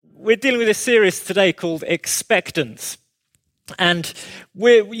we're dealing with this series today called Expectant. And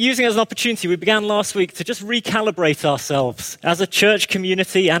we're using it as an opportunity. We began last week to just recalibrate ourselves as a church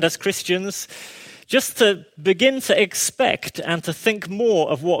community and as Christians, just to begin to expect and to think more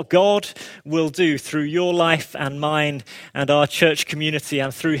of what God will do through your life and mine and our church community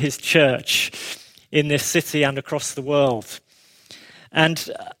and through his church in this city and across the world. And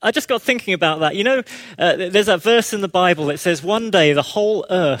I just got thinking about that. You know, there's that verse in the Bible that says, one day the whole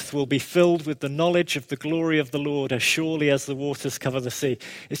earth will be filled with the knowledge of the glory of the Lord as surely as the waters cover the sea.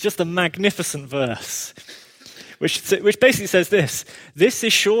 It's just a magnificent verse, which basically says this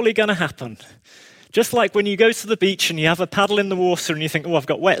is surely going to happen. Just like when you go to the beach and you have a paddle in the water and you think, oh, I've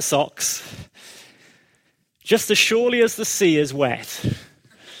got wet socks. Just as surely as the sea is wet,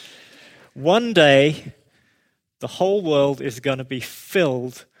 one day the whole world is going to be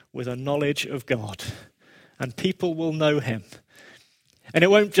filled with a knowledge of God, and people will know him. And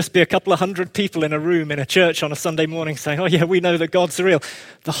it won't just be a couple of hundred people in a room in a church on a Sunday morning saying, oh yeah, we know that God's real.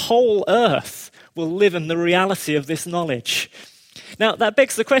 The whole earth will live in the reality of this knowledge. Now, that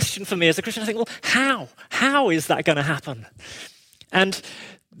begs the question for me as a Christian. I think, well, how? How is that going to happen? And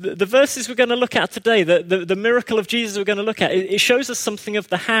the verses we're going to look at today, the miracle of Jesus we're going to look at, it shows us something of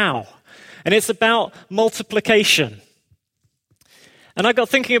the how. And it's about multiplication. And I got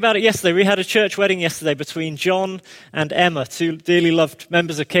thinking about it yesterday. We had a church wedding yesterday between John and Emma, two dearly loved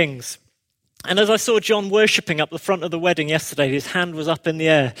members of Kings. And as I saw John worshipping up the front of the wedding yesterday, his hand was up in the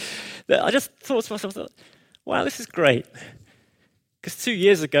air. I just thought to myself, wow, this is great. Because 2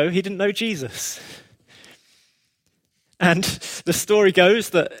 years ago, he didn't know Jesus. And the story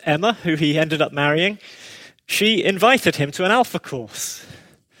goes that Emma, who he ended up marrying, she invited him to an Alpha course.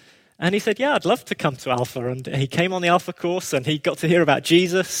 And he said, yeah, I'd love to come to Alpha. And he came on the Alpha course and he got to hear about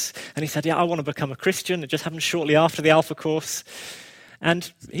Jesus. And he said, yeah, I want to become a Christian. It just happened shortly after the Alpha course.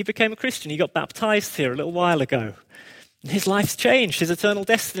 And he became a Christian. He got baptized here a little while ago. His life's changed. His eternal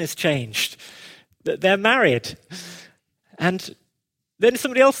destiny's changed. They're married. And then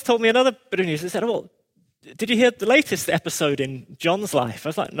somebody else told me another bit of news. They said, well, did you hear the latest episode in John's life? I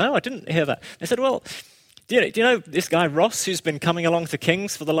was like, no, I didn't hear that. They said, well, do you know this guy Ross who's been coming along to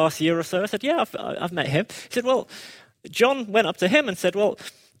Kings for the last year or so? I said, yeah, I've met him. He said, well, John went up to him and said, well,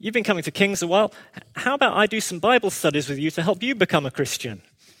 you've been coming to Kings a while. How about I do some Bible studies with you to help you become a Christian?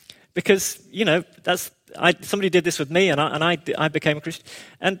 Because, you know, somebody did this with me and I became a Christian.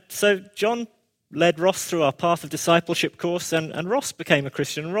 And so John led Ross through our Path of Discipleship course and Ross became a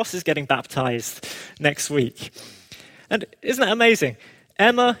Christian. And Ross is getting baptized next week. And isn't that amazing?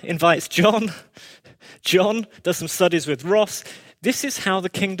 Emma invites John. John does some studies with Ross. This is how the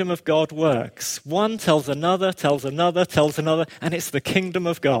kingdom of God works. One tells another, tells another, tells another, and it's the kingdom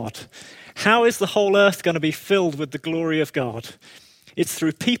of God. How is the whole earth going to be filled with the glory of God? It's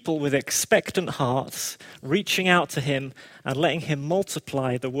through people with expectant hearts reaching out to him and letting him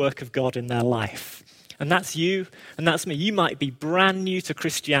multiply the work of God in their life. And that's you, and that's me. You might be brand new to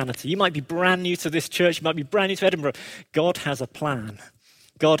Christianity. You might be brand new to this church. You might be brand new to Edinburgh. God has a plan.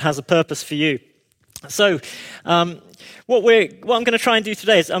 God has a purpose for you. So what I'm going to try and do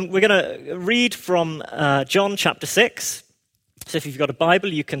today is we're going to read from John chapter 6. So if you've got a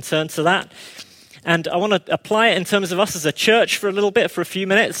Bible, you can turn to that. And I want to apply it in terms of us as a church for a little bit, for a few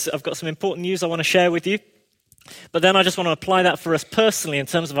minutes. I've got some important news I want to share with you. But then I just want to apply that for us personally in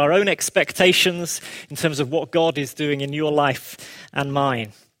terms of our own expectations, in terms of what God is doing in your life and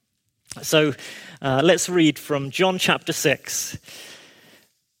mine. So let's read from John chapter 6.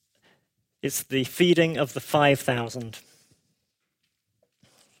 It's the feeding of the 5,000.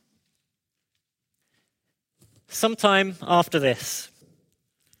 Sometime after this,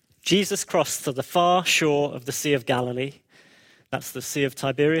 Jesus crossed to the far shore of the Sea of Galilee. That's the Sea of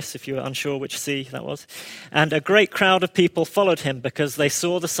Tiberias, if you were unsure which sea that was. And a great crowd of people followed him because they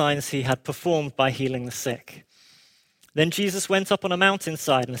saw the signs he had performed by healing the sick. Then Jesus went up on a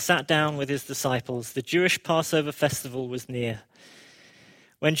mountainside and sat down with his disciples. The Jewish Passover festival was near.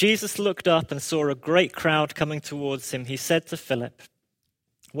 When Jesus looked up and saw a great crowd coming towards him, he said to Philip,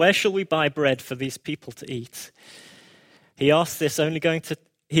 "Where shall we buy bread for these people to eat?" He asked this only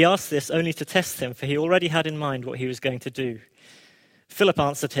to test him, for he already had in mind what he was going to do. Philip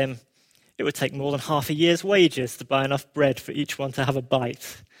answered him, "It would take more than half a year's wages to buy enough bread for each one to have a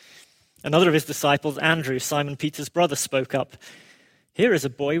bite." Another of his disciples, Andrew, Simon Peter's brother, spoke up, "Here is a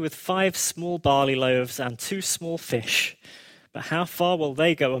boy with 5 small barley loaves and 2 small fish. But how far will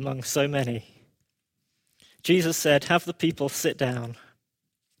they go among so many?" Jesus said, "Have the people sit down."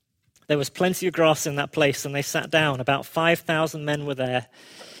 There was plenty of grass in that place, and they sat down. About 5,000 men were there.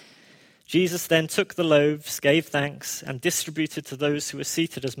 Jesus then took the loaves, gave thanks, and distributed to those who were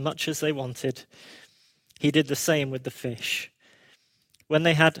seated as much as they wanted. He did the same with the fish. When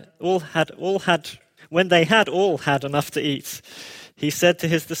they had all had enough to eat, he said to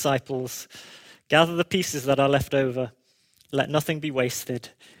his disciples, "Gather the pieces that are left over. Let nothing be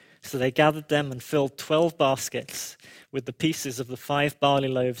wasted." So they gathered them and filled 12 baskets with the pieces of the 5 barley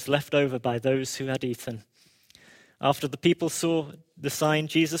loaves left over by those who had eaten. After the people saw the sign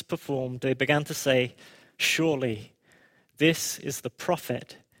Jesus performed, they began to say, "Surely this is the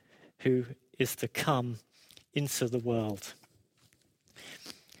prophet who is to come into the world."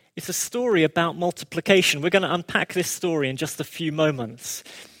 It's a story about multiplication. We're going to unpack this story in just a few moments.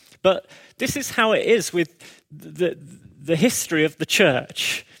 But this is how it is with the history of the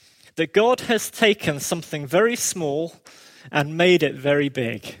church, that God has taken something very small and made it very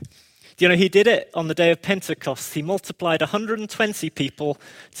big. He did it on the day of Pentecost. He multiplied 120 people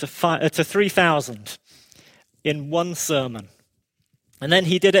to 3,000 in one sermon. And then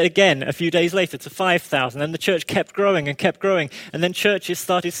he did it again a few days later to 5,000. Then the church kept growing. And then churches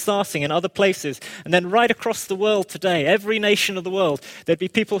started starting in other places. And then right across the world today, every nation of the world, there'd be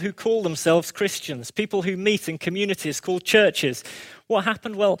people who call themselves Christians, people who meet in communities called churches. What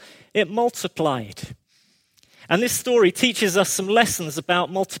happened? Well, it multiplied. And this story teaches us some lessons about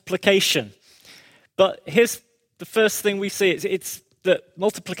multiplication. But here's the first thing we see. It's that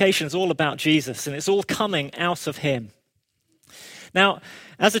multiplication is all about Jesus, and it's all coming out of him. Now,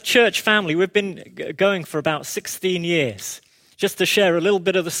 as a church family, we've been going for about 16 years. Just to share a little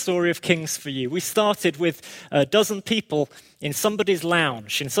bit of the story of Kings for you. We started with a dozen people in somebody's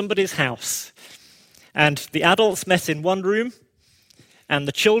lounge, in somebody's house. And the adults met in one room, and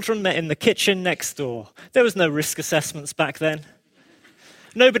the children met in the kitchen next door. There was no risk assessments back then.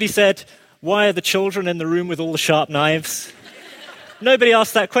 Nobody said, "Why are the children in the room with all the sharp knives?" Nobody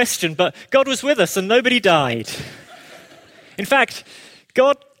asked that question, but God was with us and nobody died. In fact,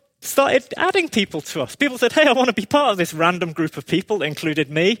 God started adding people to us. People said, "Hey, I want to be part of this random group of people." That included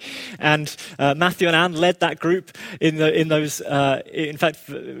me, and Matthew and Anne led that group in those. In fact,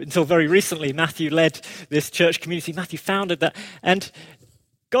 until very recently, Matthew led this church community. Matthew founded that, and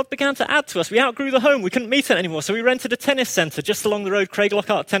God began to add to us. We outgrew the home. We couldn't meet it anymore, so we rented a tennis centre just along the road, Craig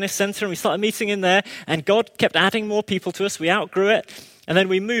Lockhart Tennis Centre, and we started meeting in there, and God kept adding more people to us. We outgrew it. And then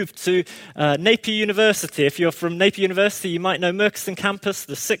we moved to Napier University. If you're from Napier University, you might know Merchiston campus,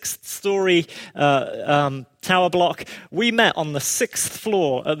 the 6th-storey tower block. We met on the 6th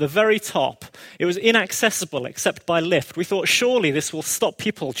floor at the very top. It was inaccessible except by lift. We thought, surely this will stop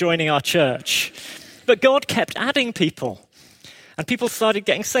people joining our church. But God kept adding people. And people started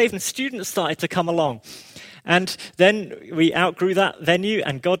getting saved, and students started to come along. And then we outgrew that venue,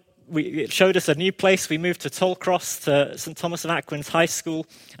 and it showed us a new place. We moved to Tollcross, to St. Thomas of Aquin's High School,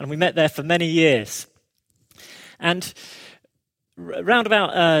 and we met there for many years. And around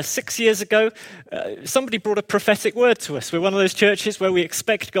about 6 years ago, somebody brought a prophetic word to us. We're one of those churches where we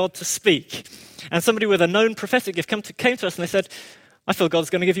expect God to speak. And somebody with a known prophetic gift came to us and they said, "I feel God's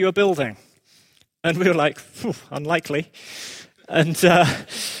going to give you a building." And we were like, unlikely. And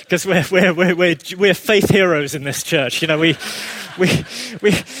because we're faith heroes in this church, we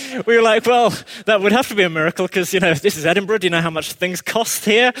were like, well, that would have to be a miracle because this is Edinburgh. Do you know how much things cost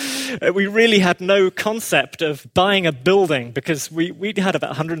here? We really had no concept of buying a building because we had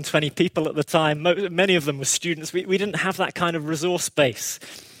about 120 people at the time. Many of them were students. We didn't have that kind of resource base.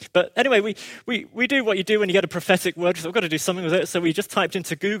 But anyway, we do what you do when you get a prophetic word. So we've got to do something with it. So we just typed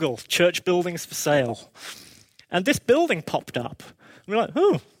into Google, "church buildings for sale." And this building popped up. We were like,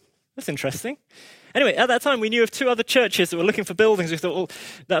 "Oh, that's interesting." Anyway, at that time, we knew of 2 other churches that were looking for buildings. We thought, well,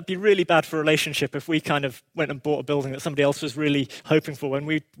 that'd be really bad for a relationship if we kind of went and bought a building that somebody else was really hoping for when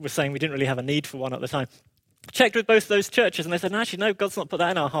we were saying we didn't really have a need for one at the time. Checked with both those churches, and they said, "Actually, no, God's not put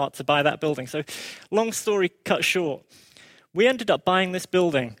that in our heart to buy that building." So long story cut short, we ended up buying this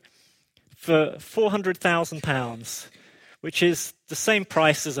building for £400,000, which is the same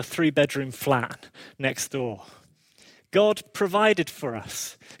price as a 3-bedroom flat next door. God provided for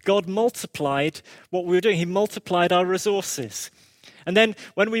us. God multiplied what we were doing. He multiplied our resources. And then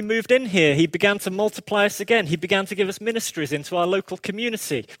when we moved in here, he began to multiply us again. He began to give us ministries into our local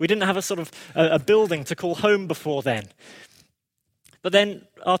community. We didn't have a sort of a building to call home before then. But then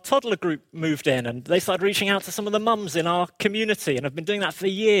our toddler group moved in and they started reaching out to some of the mums in our community and have been doing that for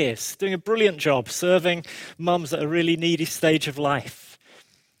years, doing a brilliant job serving mums at a really needy stage of life.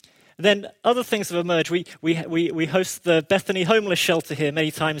 Then other things have emerged. We host the Bethany Homeless Shelter here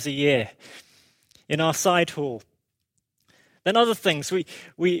many times a year in our side hall. Then other things,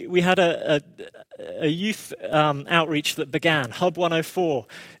 we had a youth outreach that began, Hub 104,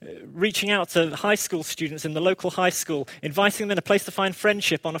 reaching out to high school students in the local high school, inviting them in a place to find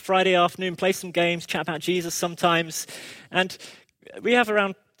friendship on a Friday afternoon, play some games, chat about Jesus sometimes. And we have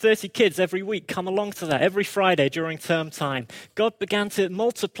around 30 kids every week come along to that, every Friday during term time. God began to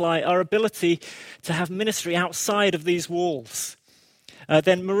multiply our ability to have ministry outside of these walls.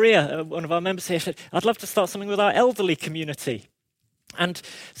 Then Maria, one of our members here, said, I'd love to start something with our elderly community. And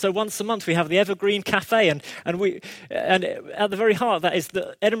so once a month we have the Evergreen Cafe, and at the very heart of that is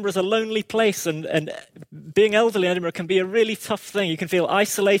that Edinburgh's a lonely place, and being elderly in Edinburgh can be a really tough thing. You can feel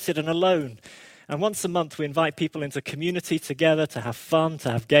isolated and alone. And once a month we invite people into community together to have fun,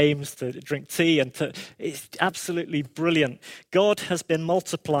 to have games, to drink tea, and it's absolutely brilliant. God has been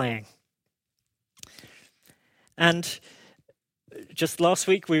multiplying. And just last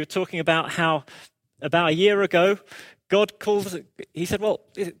week, we were talking about how about a year ago, God called us, he said,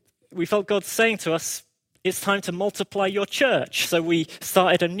 we felt God saying to us, it's time to multiply your church. So we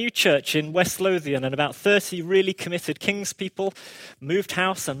started a new church in West Lothian, and about 30 really committed King's people moved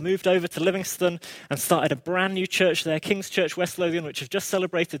house and moved over to Livingston and started a brand new church there, King's Church West Lothian, which have just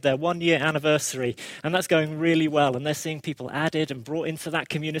celebrated their 1-year anniversary. And that's going really well. And they're seeing people added and brought into that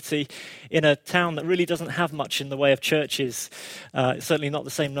community in a town that really doesn't have much in the way of churches, certainly not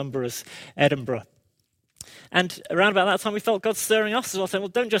the same number as Edinburgh. And around about that time, we felt God stirring us as well, saying, well,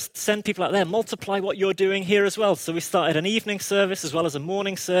 don't just send people out there, multiply what you're doing here as well. So we started an evening service as well as a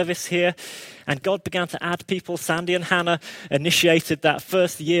morning service here, and God began to add people. Sandy and Hannah initiated that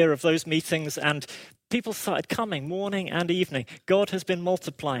first year of those meetings, and people started coming morning and evening. God has been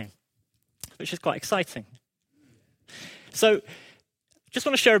multiplying, which is quite exciting. So just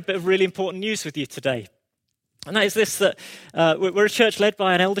want to share a bit of really important news with you today. And that is this, that we're a church led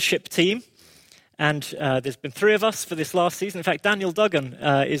by an eldership team. And there's been 3 of us for this last season. In fact, Daniel Duggan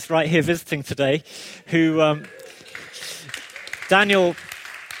is right here visiting today, who Daniel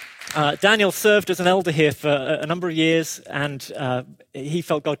served as an elder here for a number of years, and he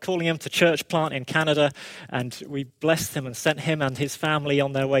felt God calling him to church plant in Canada, and we blessed him and sent him and his family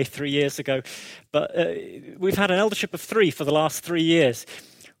on their way 3 years ago. But we've had an eldership of 3 for the last 3 years.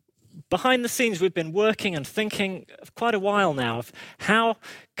 Behind the scenes, we've been working and thinking for quite a while now of how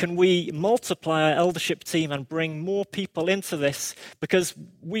can we multiply our eldership team and bring more people into this, because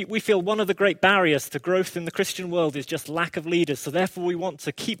we feel one of the great barriers to growth in the Christian world is just lack of leaders. So therefore, we want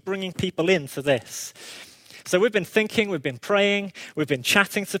to keep bringing people into this. So we've been thinking, we've been praying, we've been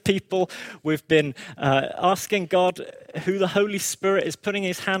chatting to people, we've been asking God who the Holy Spirit is putting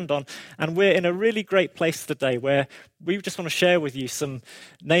his hand on, and we're in a really great place today where we just want to share with you some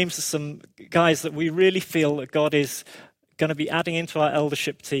names of some guys that we really feel that God is going to be adding into our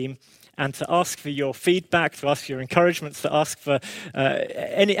eldership team, and to ask for your feedback, to ask for your encouragement, to ask for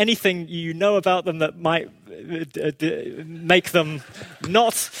anything you know about them that might make them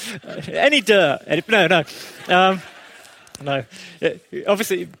not any dirt. No.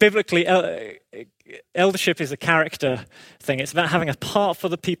 Obviously, biblically, eldership is a character thing. It's about having a part for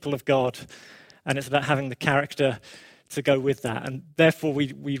the people of God, and it's about having the character to go with that. And therefore,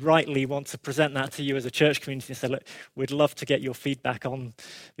 we rightly want to present that to you as a church community and say, look, we'd love to get your feedback on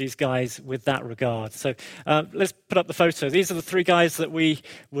these guys with that regard. So let's put up the photo. These are the 3 guys that we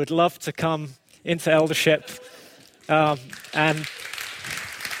would love to come into eldership. And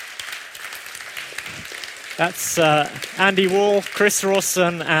that's Andy Wall, Chris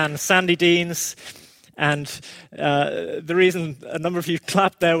Rawson, and Sandy Deans. And the reason a number of you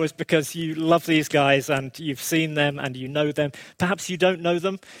clapped there was because you love these guys and you've seen them and you know them. Perhaps you don't know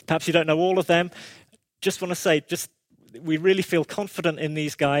them. Perhaps you don't know all of them. Just want to say, we really feel confident in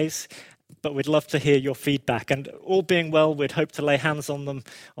these guys, but we'd love to hear your feedback. And all being well, we'd hope to lay hands on them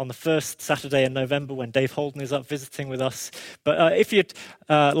on the first Saturday in November when Dave Holden is up visiting with us. But if you'd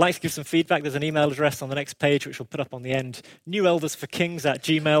like to give some feedback, there's an email address on the next page, which we'll put up on the end,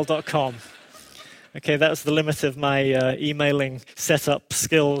 neweldersforkings@gmail.com. Okay, that's the limit of my emailing setup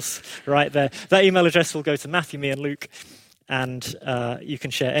skills right there. That email address will go to Matthew, me, and Luke, and you can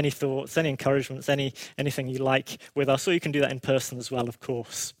share any thoughts, any encouragements, anything you like with us, or you can do that in person as well, of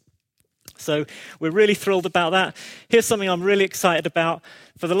course. So we're really thrilled about that. Here's something I'm really excited about.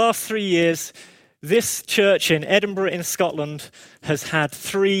 For the last 3 years, this church in Edinburgh in Scotland has had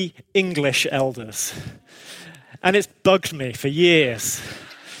 3 English elders, and it's bugged me for years.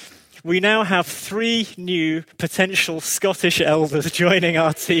 We now have 3 new potential Scottish elders joining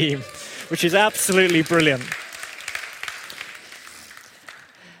our team, which is absolutely brilliant.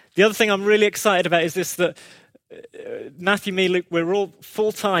 The other thing I'm really excited about is this, that Matthew, me, Luke, we're all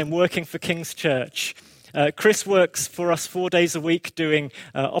full-time working for King's Church. Chris works for us 4 days a week doing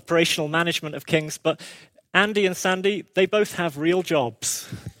operational management of Kings, but Andy and Sandy, they both have real jobs.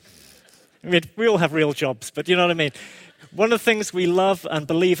 I mean, we all have real jobs, but you know what I mean? One of the things we love and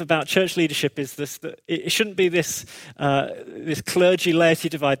believe about church leadership is this: that it shouldn't be this clergy-laity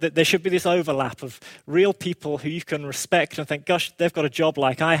divide. That there should be this overlap of real people who you can respect and think, gosh, they've got a job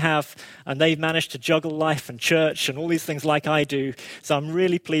like I have, and they've managed to juggle life and church and all these things like I do. So I'm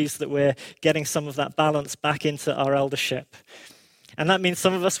really pleased that we're getting some of that balance back into our eldership. And that means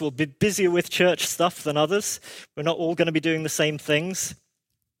some of us will be busier with church stuff than others. We're not all going to be doing the same things.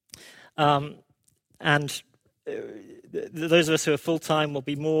 Those of us who are full-time will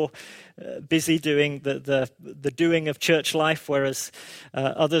be more busy doing the doing of church life, whereas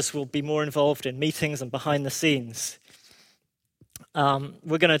others will be more involved in meetings and behind the scenes.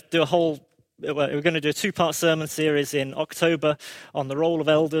 We're going to do a 2-part sermon series in October on the role of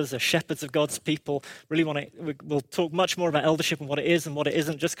elders as shepherds of God's people. We'll talk much more about eldership and what it is and what it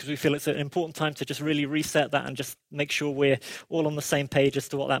isn't, just because we feel it's an important time to just really reset that and just make sure we're all on the same page as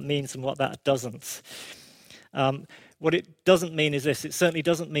to what that means and what that doesn't. What it doesn't mean is this: it certainly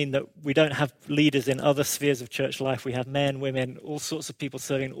doesn't mean that we don't have leaders in other spheres of church life. We have men, women, all sorts of people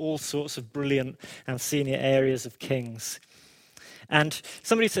serving all sorts of brilliant and senior areas of Kings. And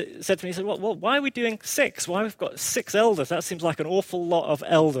somebody said to me, well, why are we doing 6? Why we've got 6 elders? That seems like an awful lot of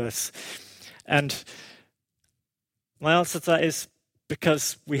elders. And my answer to that is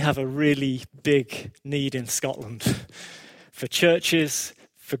because we have a really big need in Scotland for churches,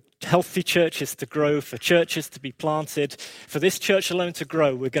 for healthy churches to grow, for churches to be planted. For this church alone to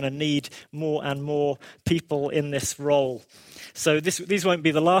grow, we're going to need more and more people in this role. So these won't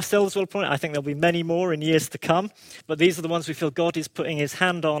be the last elders we'll appoint. I think there'll be many more in years to come, but these are the ones we feel God is putting his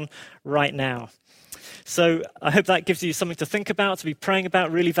hand on right now. So I hope that gives you something to think about, to be praying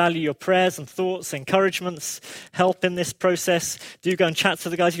about. Really value your prayers and thoughts, encouragements, help in this process. Do go and chat to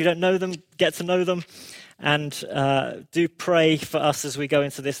the guys. If you don't know them, get to know them. And do pray for us as we go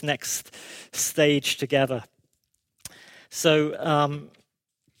into this next stage together. So,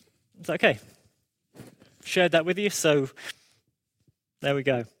 it's okay. Shared that with you, so there we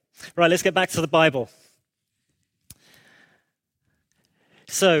go. Right, let's get back to the Bible.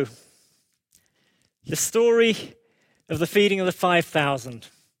 So, the story of the feeding of the 5,000.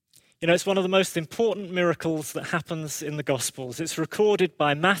 You know, it's one of the most important miracles that happens in the Gospels. It's recorded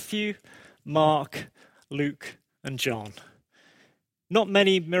by Matthew, Mark, Luke, and John. Not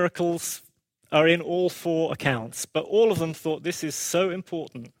many miracles are in all 4 accounts, but all of them thought this is so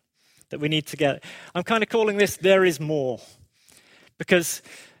important that we need to get it. I'm kind of calling this "There is More," because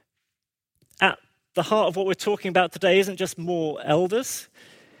at the heart of what we're talking about today isn't just more elders,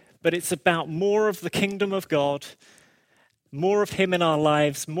 but it's about more of the kingdom of God, more of him in our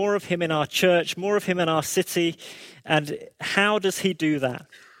lives, more of him in our church, more of him in our city. And how does he do that?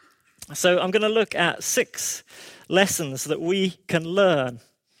 So I'm going to look at 6 lessons that we can learn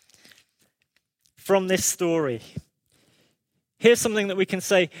from this story. Here's something that we can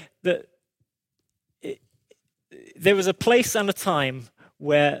say, that there was a place and a time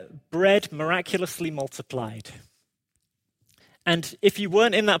where bread miraculously multiplied. And if you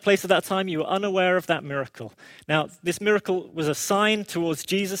weren't in that place at that time, you were unaware of that miracle. Now, this miracle was a sign towards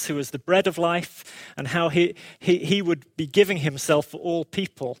Jesus, who was the bread of life, and how he would be giving himself for all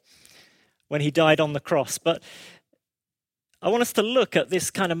people when he died on the cross. But I want us to look at this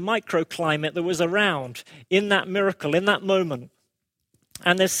kind of microclimate that was around in that miracle, in that moment.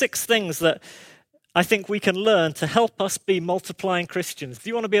 And there's 6 things that I think we can learn to help us be multiplying Christians. Do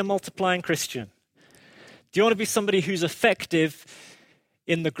you want to be a multiplying Christian? Do you want to be somebody who's effective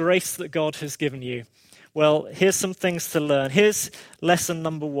in the grace that God has given you? Well, here's some things to learn. Here's lesson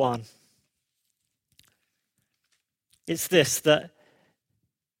number 1. It's this, that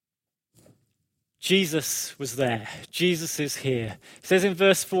Jesus was there. Jesus is here. It says in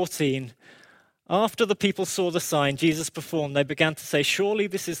verse 14, after the people saw the sign Jesus performed, they began to say, surely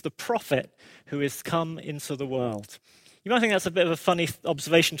this is the prophet who is come into the world. You might think that's a bit of a funny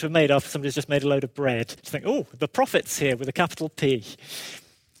observation to have made after somebody's just made a load of bread. To think, oh, the prophet's here with a capital P.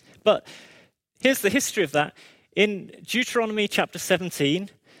 But here's the history of that. In Deuteronomy chapter 17,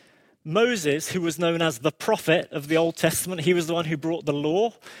 Moses, who was known as the prophet of the Old Testament, he was the one who brought the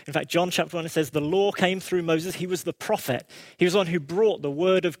law. In fact, John chapter 1, it says the law came through Moses. He was the prophet. He was the one who brought the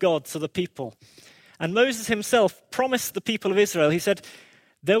word of God to the people. And Moses himself promised the people of Israel, he said,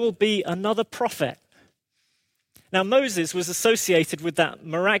 there will be another prophet. Now, Moses was associated with that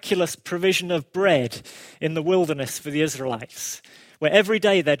miraculous provision of bread in the wilderness for the Israelites, where every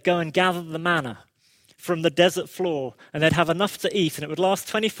day they'd go and gather the manna from the desert floor, and they'd have enough to eat, and it would last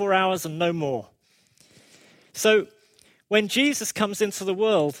 24 hours and no more. So when Jesus comes into the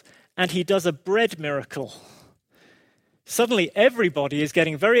world and he does a bread miracle, suddenly everybody is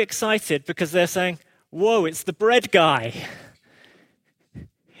getting very excited because they're saying, whoa, it's the bread guy.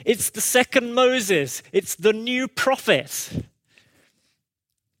 It's the second Moses. It's the new prophet.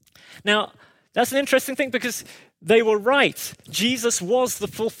 Now, that's an interesting thing because they were right. Jesus was the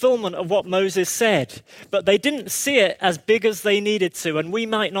fulfillment of what Moses said, but they didn't see it as big as they needed to, and we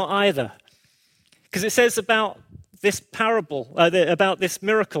might not either. Because it says about this parable, about this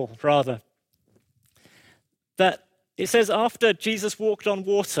miracle, rather, that it says after Jesus walked on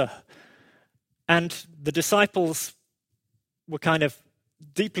water and the disciples were kind of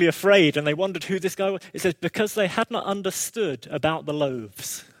deeply afraid and they wondered who this guy was, it says because they had not understood about the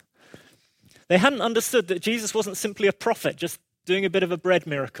loaves. They hadn't understood that Jesus wasn't simply a prophet just doing a bit of a bread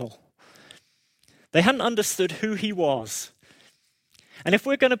miracle. They hadn't understood who he was. And if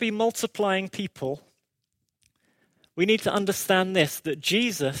we're going to be multiplying people, we need to understand this, that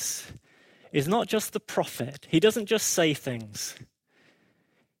Jesus is not just the prophet. He doesn't just say things.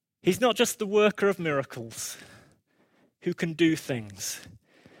 He's not just the worker of miracles who can do things.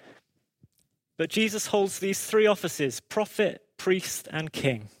 But Jesus holds these three offices: prophet, priest, and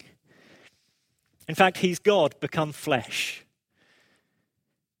king. In fact, he's God become flesh.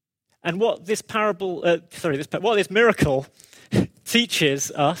 And what this what this miracle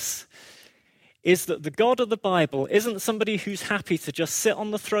teaches us is that the God of the Bible isn't somebody who's happy to just sit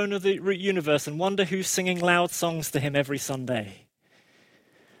on the throne of the universe and wonder who's singing loud songs to him every Sunday.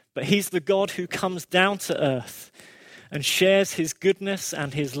 But he's the God who comes down to earth and shares his goodness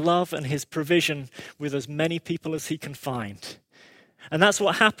and his love and his provision with as many people as he can find. And that's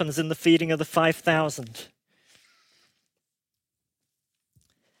what happens in the feeding of the 5,000.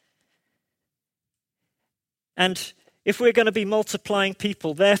 And if we're going to be multiplying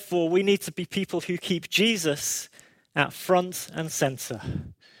people, therefore, we need to be people who keep Jesus at front and center.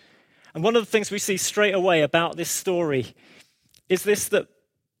 And one of the things we see straight away about this story is this, that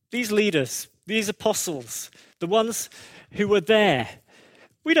these leaders, these apostles, the ones who were there,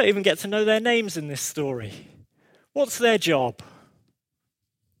 we don't even get to know their names in this story. What's their job?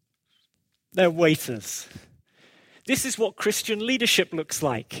 They're waiters. This is what Christian leadership looks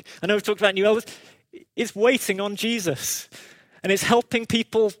like. I know we've talked about new elders. It's waiting on Jesus. And it's helping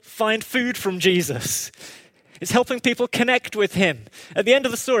people find food from Jesus. It's helping people connect with him. At the end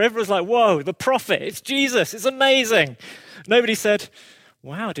of the story, everyone's like, whoa, the prophet, it's Jesus, it's amazing. Nobody said,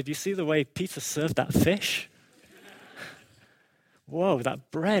 wow, did you see the way Peter served that fish? Whoa,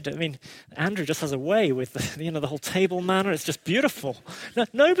 that bread. I mean, Andrew just has a way with the whole table manner. It's just beautiful. No,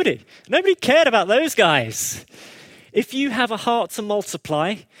 nobody cared about those guys. If you have a heart to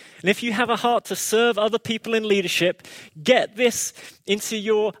multiply, and if you have a heart to serve other people in leadership, get this into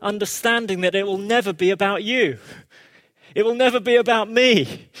your understanding that it will never be about you. It will never be about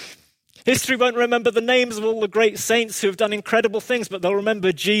me. History won't remember the names of all the great saints who have done incredible things, but they'll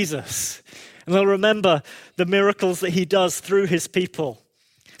remember Jesus. And they'll remember the miracles that he does through his people.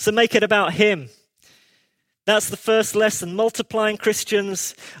 So make it about him. That's the first lesson. Multiplying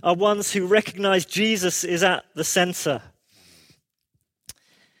Christians are ones who recognize Jesus is at the center.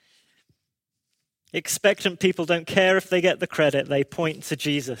 Expectant people don't care if they get the credit. They point to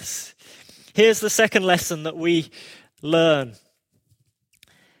Jesus. Here's the second lesson that we learn.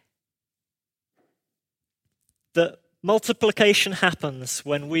 That multiplication happens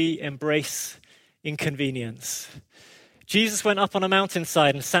when we embrace inconvenience. Jesus went up on a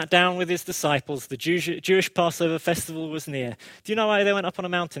mountainside and sat down with his disciples. The Jewish Passover festival was near. Do you know why they went up on a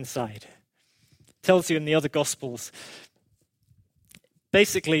mountainside? It tells you in the other Gospels.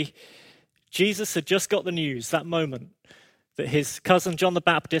 Basically, Jesus had just got the news, that moment, that his cousin John the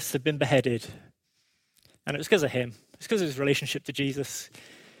Baptist had been beheaded. And it was because of him. It's because of his relationship to Jesus.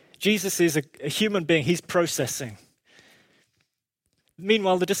 Jesus is a human being. He's processing.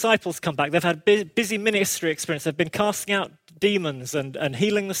 Meanwhile, the disciples come back. They've had busy ministry experience. They've been casting out demons and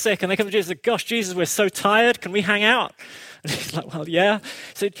healing the sick. And they come to Jesus and say, gosh, Jesus, we're so tired. Can we hang out? And he's like, well, yeah.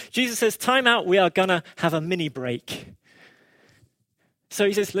 So Jesus says, time out. We are going to have a mini break. So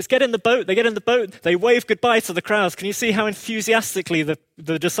he says, let's get in the boat. They get in the boat. They wave goodbye to the crowds. Can you see how enthusiastically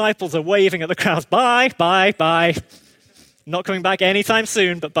the disciples are waving at the crowds? Bye, bye, bye. Not coming back anytime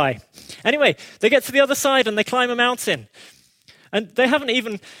soon, but bye. Anyway, they get to the other side and they climb a mountain. And they haven't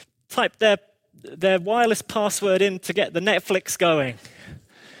even typed their wireless password in to get the Netflix going.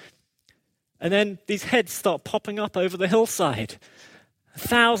 And then these heads start popping up over the hillside.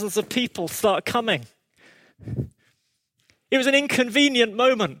 Thousands of people start coming. It was an inconvenient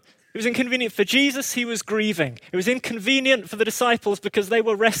moment. It was inconvenient for Jesus, he was grieving. It was inconvenient for the disciples because they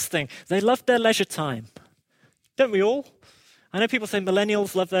were resting. They loved their leisure time. Don't we all? I know people say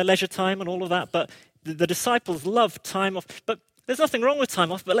millennials love their leisure time and all of that, but the disciples loved time off. But there's nothing wrong with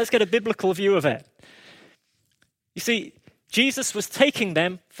time off, but let's get a biblical view of it. You see, Jesus was taking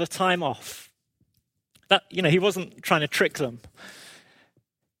them for time off. He wasn't trying to trick them.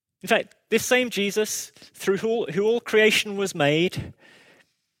 In fact, this same Jesus, through who all creation was made,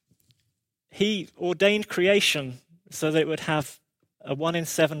 he ordained creation so that it would have a 1 in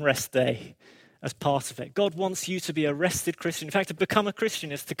 7 rest day as part of it. God wants you to be a rested Christian. In fact, to become a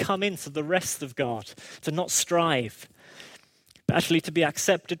Christian is to come into the rest of God, to not strive, but actually to be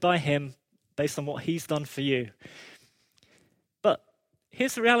accepted by him based on what he's done for you. But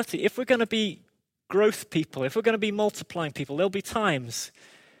here's the reality. If we're going to be growth people, if we're going to be multiplying people, there'll be times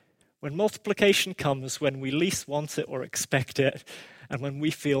when multiplication comes when we least want it or expect it, and when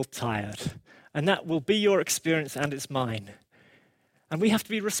we feel tired. And that will be your experience and it's mine. And we have to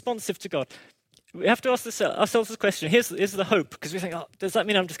be responsive to God. We have to ask ourselves this question. Here's the hope, because we think, does that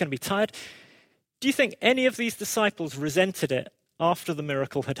mean I'm just going to be tired? Do you think any of these disciples resented it after the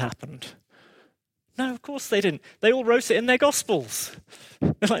miracle had happened? No, of course they didn't. They all wrote it in their Gospels.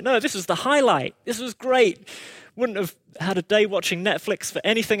 They're like, no, this was the highlight. This was great. Wouldn't have had a day watching Netflix for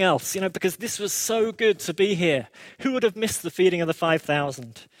anything else, because this was so good to be here. Who would have missed the feeding of the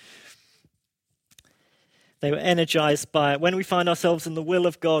 5,000? They were energized by it. When we find ourselves in the will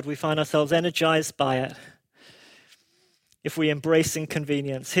of God, we find ourselves energized by it. If we embrace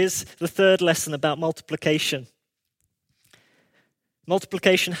inconvenience. Here's the third lesson about multiplication.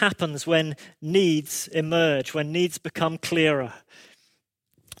 Multiplication happens when needs emerge, when needs become clearer.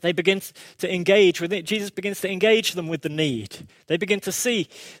 They begin to engage with it. Jesus begins to engage them with the need. They begin to see,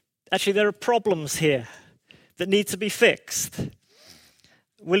 actually, there are problems here that need to be fixed.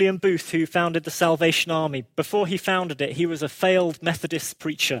 William Booth, who founded the Salvation Army, before he founded it, he was a failed Methodist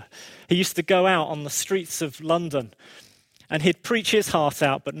preacher. He used to go out on the streets of London and he'd preach his heart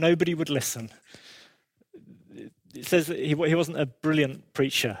out, but nobody would listen. It says that he wasn't a brilliant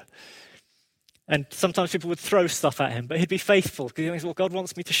preacher. And sometimes people would throw stuff at him, but he'd be faithful because he thinks, well, God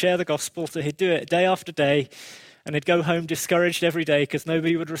wants me to share the gospel, so he'd do it day after day, and he'd go home discouraged every day because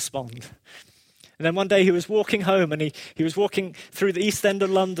nobody would respond. And then one day he was walking home, and he was walking through the East End of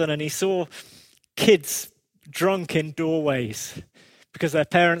London, and he saw kids drunk in doorways because their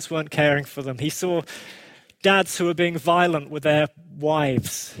parents weren't caring for them. He saw dads who were being violent with their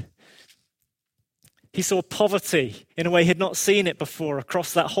wives. He saw poverty in a way he'd not seen it before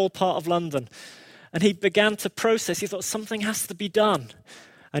across that whole part of London. And he began to process. He thought, something has to be done.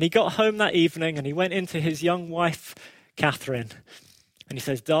 And he got home that evening and he went into his young wife, Catherine. And he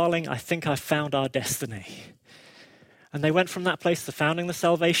says, darling, I think I've found our destiny. And they went from that place to founding the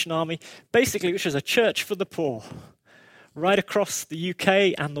Salvation Army, basically, which was a church for the poor, right across the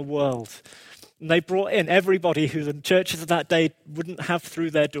UK and the world. And they brought in everybody who the churches of that day wouldn't have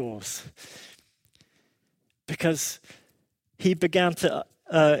through their doors. Because he began to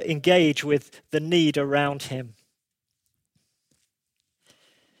engage with the need around him.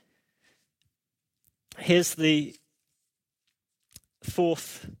 Here's the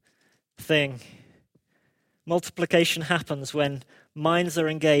fourth thing. Multiplication happens when minds are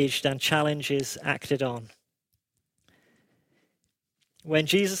engaged and challenges acted on. When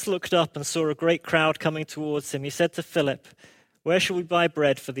Jesus looked up and saw a great crowd coming towards him, he said to Philip, "Where shall we buy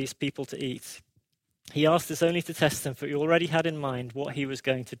bread for these people to eat?" He asked this only to test him, for he already had in mind what he was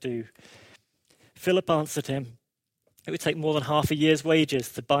going to do. Philip answered him, "It would take more than half a year's wages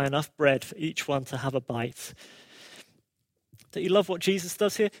to buy enough bread for each one to have a bite." Don't you love what Jesus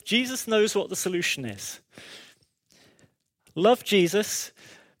does here? Jesus knows what the solution is. Love Jesus,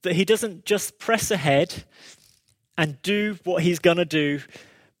 that he doesn't just press ahead and do what he's going to do,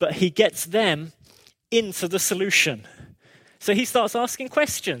 but he gets them into the solution. So he starts asking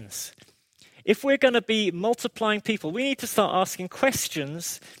questions. If we're going to be multiplying people, we need to start asking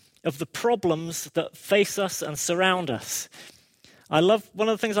questions of the problems that face us and surround us. One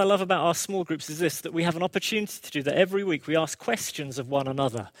of the things I love about our small groups is this, that we have an opportunity to do that every week. We ask questions of one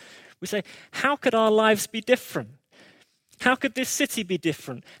another. We say, how could our lives be different? How could this city be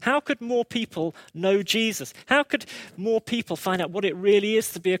different? How could more people know Jesus? How could more people find out what it really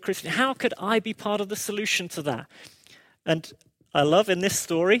is to be a Christian? How could I be part of the solution to that? And I love in this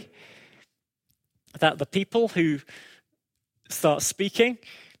story that the people who start speaking,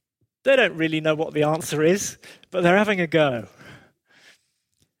 they don't really know what the answer is, but they're having a go.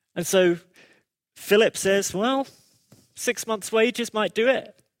 And so Philip says, well, 6 months' wages might do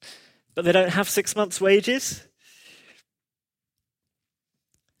it, but they don't have 6 months' wages.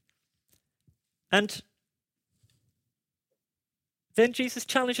 And then Jesus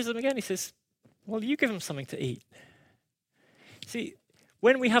challenges them again. He says, Well, you give them something to eat. See,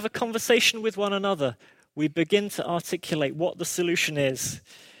 when we have a conversation with one another, we begin to articulate what the solution is.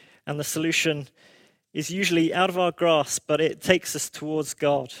 And the solution is usually out of our grasp, but it takes us towards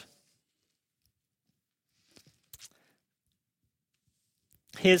God.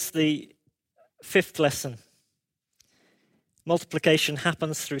 Here's the fifth lesson. Multiplication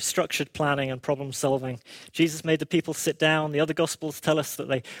happens through structured planning and problem solving. Jesus made the people sit down. The other Gospels tell us that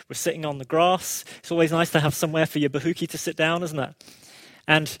they were sitting on the grass. It's always nice to have somewhere for your bahuki to sit down, isn't it?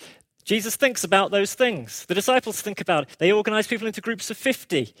 And Jesus thinks about those things. The disciples think about it. They organize people into groups of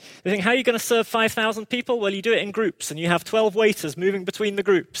 50. They think, how are you going to serve 5,000 people? Well, you do it in groups, and you have 12 waiters moving between the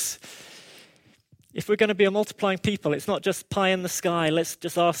groups. If we're going to be a multiplying people, it's not just pie in the sky. Let's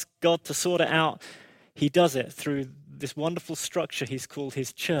just ask God to sort it out. He does it through this wonderful structure he's called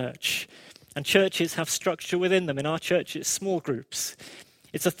his church. And churches have structure within them. In our church, it's small groups.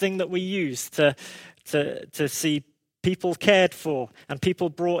 It's a thing that we use to see people cared for and people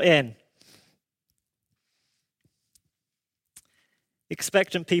brought in.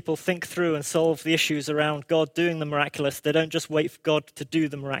 Expectant people think through and solve the issues around God doing the miraculous. They don't just wait for God to do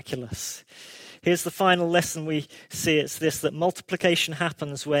the miraculous. Here's the final lesson we see. It's this, that multiplication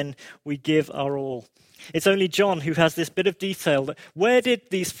happens when we give our all. It's only John who has this bit of detail. That where did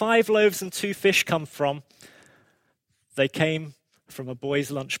these 5 loaves and 2 fish come from? They came from a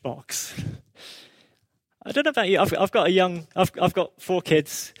boy's lunchbox. I don't know about you. I've got 4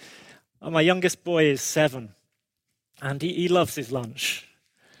 kids. My youngest boy is 7, and he loves his lunch.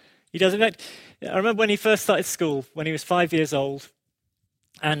 He does. In fact, I remember when he first started school, when he was 5 years old.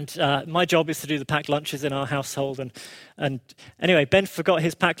 And my job is to do the packed lunches in our household. And anyway, Ben forgot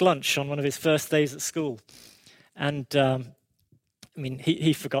his packed lunch on one of his first days at school. And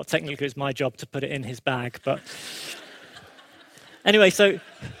he forgot. Technically, it was my job to put it in his bag. But anyway, so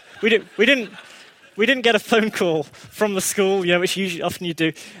we didn't get a phone call from the school, which often you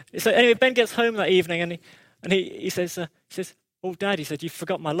do. So anyway, Ben gets home that evening, and he says, "Oh, Dad," he said, "you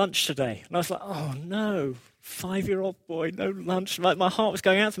forgot my lunch today." And I was like, "Oh no, 5-year-old boy, no lunch." My heart was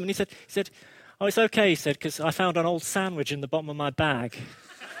going out to him, and he said, "Oh, it's okay," he said, "because I found an old sandwich in the bottom of my bag."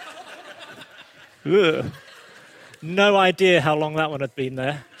 Ugh. No idea how long that one had been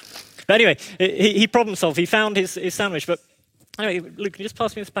there. But anyway, he problem solved. He found his sandwich. But anyway, Luke, can you just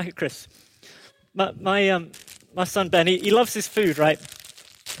pass me this packet, Chris? My son Ben, he loves his food, right?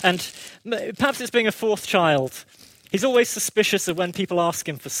 And perhaps it's being a 4th child. He's always suspicious of when people ask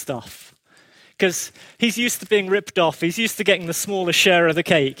him for stuff, because he's used to being ripped off. He's used to getting the smaller share of the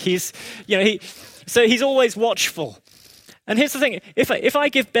cake. So he's always watchful. And here's the thing: if I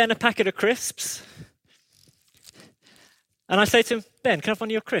give Ben a packet of crisps, and I say to him, "Ben, can I have one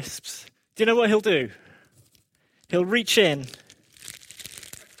of your crisps?" Do you know what he'll do? He'll reach in.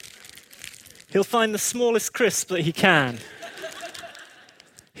 He'll find the smallest crisp that he can.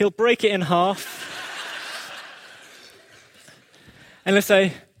 He'll break it in half. And let's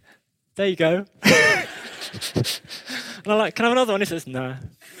say, "There you go." And I'm like, "Can I have another one?" He says, "No."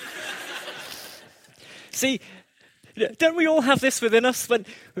 See, don't we all have this within us? When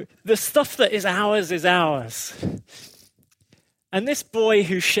the stuff that is ours is ours. And this boy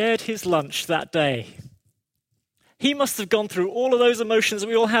who shared his lunch that day, he must have gone through all of those emotions that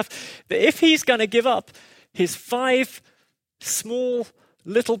we all have. That if he's going to give up his 5 small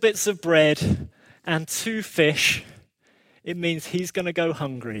little bits of bread and 2 fish, it means he's going to go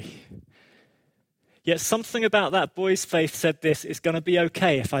hungry. Yet something about that boy's faith said this: it's going to be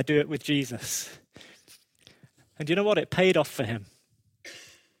okay if I do it with Jesus. And you know what? It paid off for him.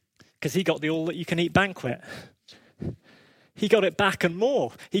 Because he got the all-that-you-can-eat banquet. He got it back and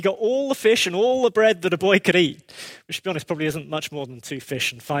more. He got all the fish and all the bread that a boy could eat, which, to be honest, probably isn't much more than 2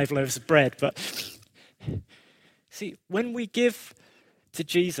 fish and 5 loaves of bread. But see, when we give to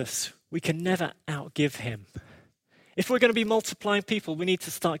Jesus, we can never outgive him. If we're going to be multiplying people, we need to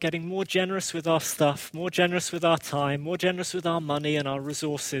start getting more generous with our stuff, more generous with our time, more generous with our money and our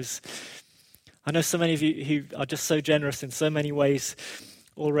resources. I know so many of you who are just so generous in so many ways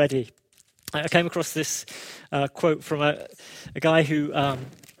already. I came across this quote from a guy who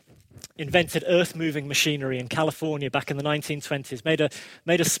invented earth-moving machinery in California back in the 1920s,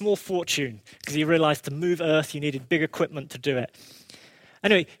 made a small fortune because he realized to move earth you needed big equipment to do it.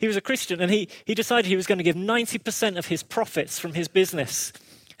 Anyway, he was a Christian, and he decided he was going to give 90% of his profits from his business,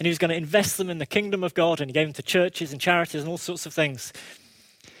 and he was going to invest them in the kingdom of God, and he gave them to churches and charities and all sorts of things.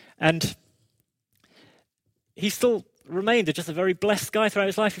 And he still remained just a very blessed guy throughout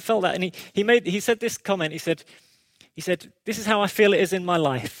his life. He felt that, and he said this comment. He said, "This is how I feel it is in my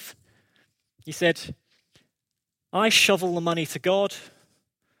life." He said, "I shovel the money to God,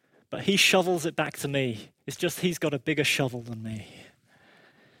 but he shovels it back to me. It's just he's got a bigger shovel than me.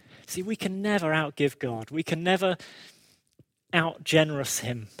 See, we can never outgive God. We can never out-generous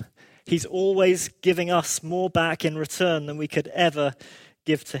him. He's always giving us more back in return than we could ever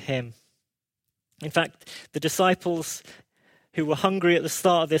give to him. In fact, the disciples who were hungry at the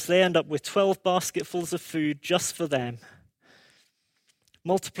start of this, they end up with 12 basketfuls of food just for them.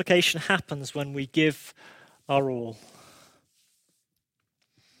 Multiplication happens when we give our all.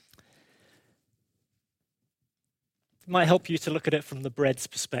 It might help you to look at it from the bread's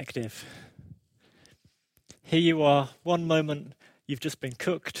perspective. Here you are, one moment you've just been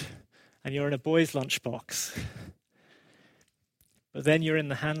cooked and you're in a boy's lunchbox. But then you're in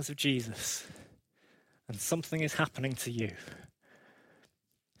the hands of Jesus and something is happening to you.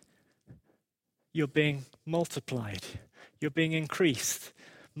 You're being multiplied. You're being increased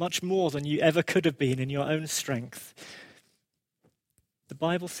much more than you ever could have been in your own strength. The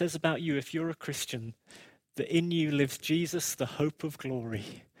Bible says about you, if you're a Christian, that in you lives Jesus, the hope of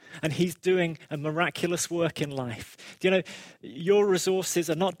glory. And he's doing a miraculous work in life. You know, your resources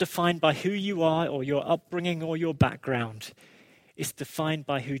are not defined by who you are or your upbringing or your background. It's defined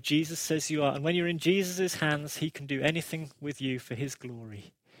by who Jesus says you are. And when you're in Jesus' hands, he can do anything with you for his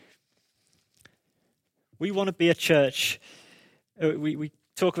glory. We want to be a church. We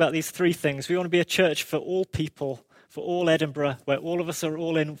talk about these three things. We want to be a church for all people, for all Edinburgh, where all of us are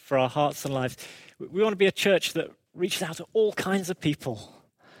all in for our hearts and lives. We want to be a church that reaches out to all kinds of people,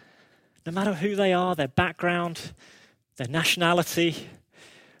 no matter who they are, their background, their nationality,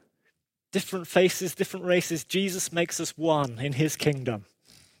 different faces, different races. Jesus makes us one in his kingdom.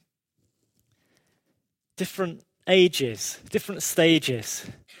 Different ages, different stages,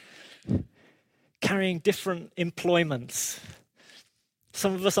 carrying different employments.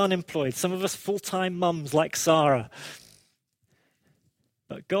 Some of us unemployed, some of us full-time mums like Sarah.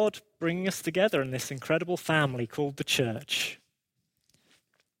 But God bringing us together in this incredible family called the church.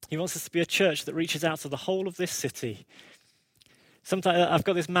 He wants us to be a church that reaches out to the whole of this city. Sometimes I've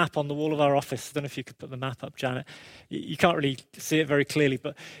got this map on the wall of our office. I don't know if you could put the map up, Janet. You can't really see it very clearly,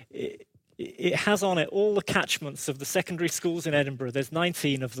 but it has on it all the catchments of the secondary schools in Edinburgh. There's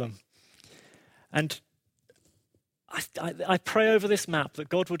 19 of them. And I pray over this map that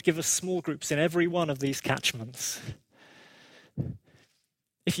God would give us small groups in every one of these catchments.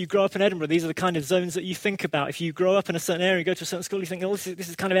 If you grow up in Edinburgh, these are the kind of zones that you think about. If you grow up in a certain area, you go to a certain school, you think, oh, this is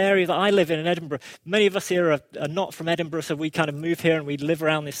the kind of area that I live in Edinburgh. Many of us here are not from Edinburgh, so we kind of move here and we live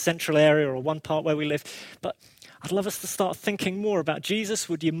around this central area or one part where we live. But I'd love us to start thinking more about Jesus.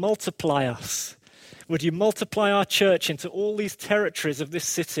 Would you multiply us? Would you multiply our church into all these territories of this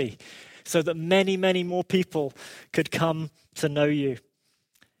city so that many, many more people could come to know you?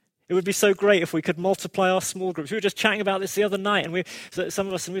 It would be so great if we could multiply our small groups. We were just chatting about this the other night, and some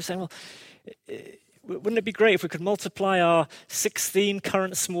of us were saying, well, wouldn't it be great if we could multiply our 16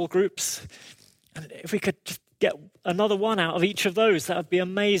 current small groups? And if we could just get another one out of each of those, that would be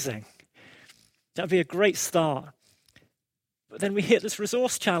amazing. That would be a great start. But then we hit this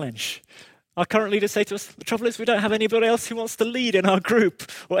resource challenge. Our current leaders say to us, the trouble is we don't have anybody else who wants to lead in our group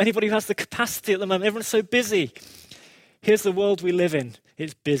or anybody who has the capacity at the moment. Everyone's so busy. Here's the world we live in.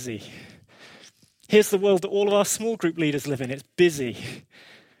 It's busy. Here's the world that all of our small group leaders live in. It's busy.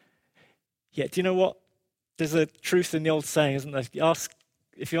 Yet, do you know what? There's a truth in the old saying, isn't there?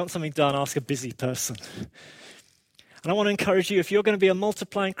 If you want something done, ask a busy person. And I want to encourage you, if you're going to be a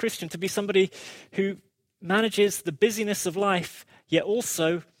multiplying Christian, to be somebody who manages the busyness of life, yet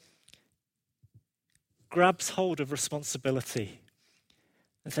also grabs hold of responsibility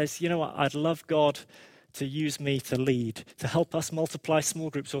and says, you know what, I'd love God to use me to lead, to help us multiply small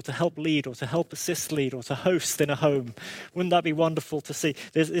groups, or to help lead, or to help assist lead, or to host in a home. Wouldn't that be wonderful to see?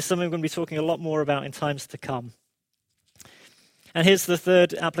 There's something we're going to be talking a lot more about in times to come. And here's the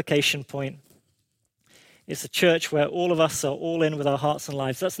third application point. It's a church where all of us are all in with our hearts and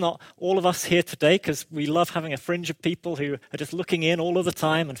lives. That's not all of us here today, because we love having a fringe of people who are just looking in all of the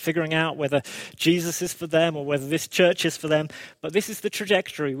time and figuring out whether Jesus is for them or whether this church is for them. But this is the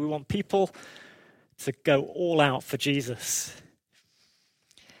trajectory. We want people to go all out for Jesus.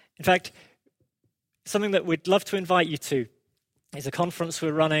 In fact, something that we'd love to invite you to is a conference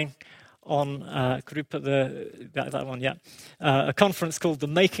we're running on, could we put that one, yeah. A conference called The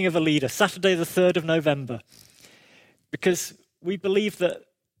Making of a Leader, Saturday the 3rd of November. Because we believe that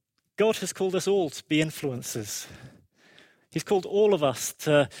God has called us all to be influencers. He's called all of us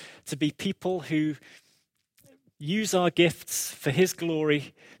to be people who use our gifts for his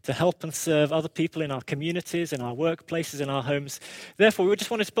glory to help and serve other people in our communities, in our workplaces, in our homes. Therefore, we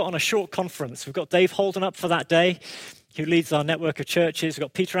just wanted to put on a short conference. We've got Dave Holden up for that day, who leads our network of churches. We've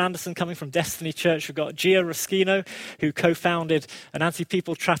got Peter Anderson coming from Destiny Church. We've got Gia Ruskino, who co-founded an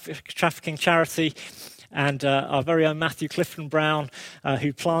anti-people trafficking charity, and our very own Matthew Clifton Brown,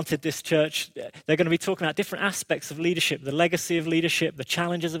 who planted this church. They're going to be talking about different aspects of leadership, the legacy of leadership, the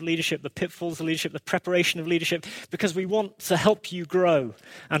challenges of leadership, the pitfalls of leadership, the preparation of leadership, because we want to help you grow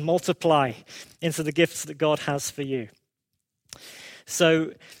and multiply into the gifts that God has for you.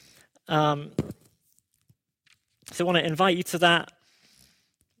 So I want to invite you to that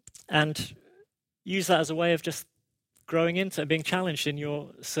and use that as a way of just growing into and being challenged in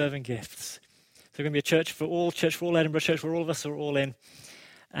your serving gifts. So we're going to be a church for all Edinburgh, church where all of us are all in.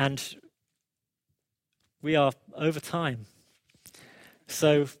 And we are over time.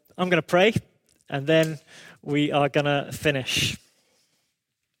 So I'm going to pray, and then we are going to finish.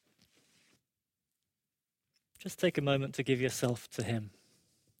 Just take a moment to give yourself to him.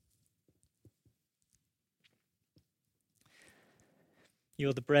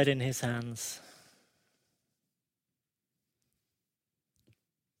 You're the bread in his hands.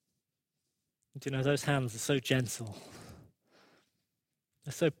 Do you know, those hands are so gentle.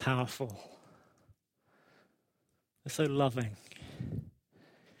 They're so powerful. They're so loving.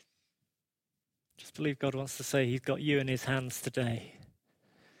 Just believe God wants to say he's got you in his hands today.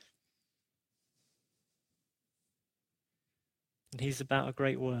 And he's about a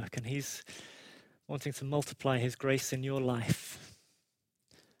great work, and he's wanting to multiply his grace in your life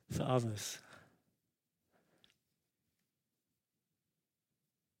for others.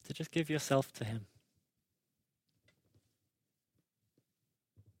 So just give yourself to him.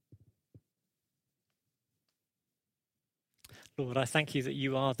 Lord, I thank you that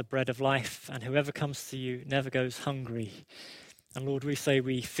you are the bread of life, and whoever comes to you never goes hungry. And Lord, we say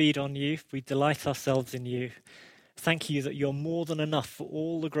we feed on you, we delight ourselves in you. Thank you that you're more than enough for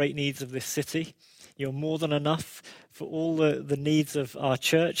all the great needs of this city. You're more than enough for all the needs of our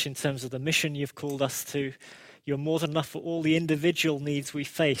church in terms of the mission you've called us to. You're more than enough for all the individual needs we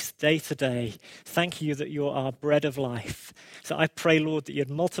face day to day. Thank you that you're our bread of life. So I pray, Lord, that you'd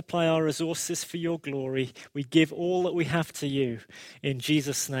multiply our resources for your glory. We give all that we have to you. In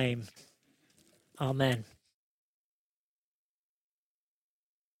Jesus' name, amen.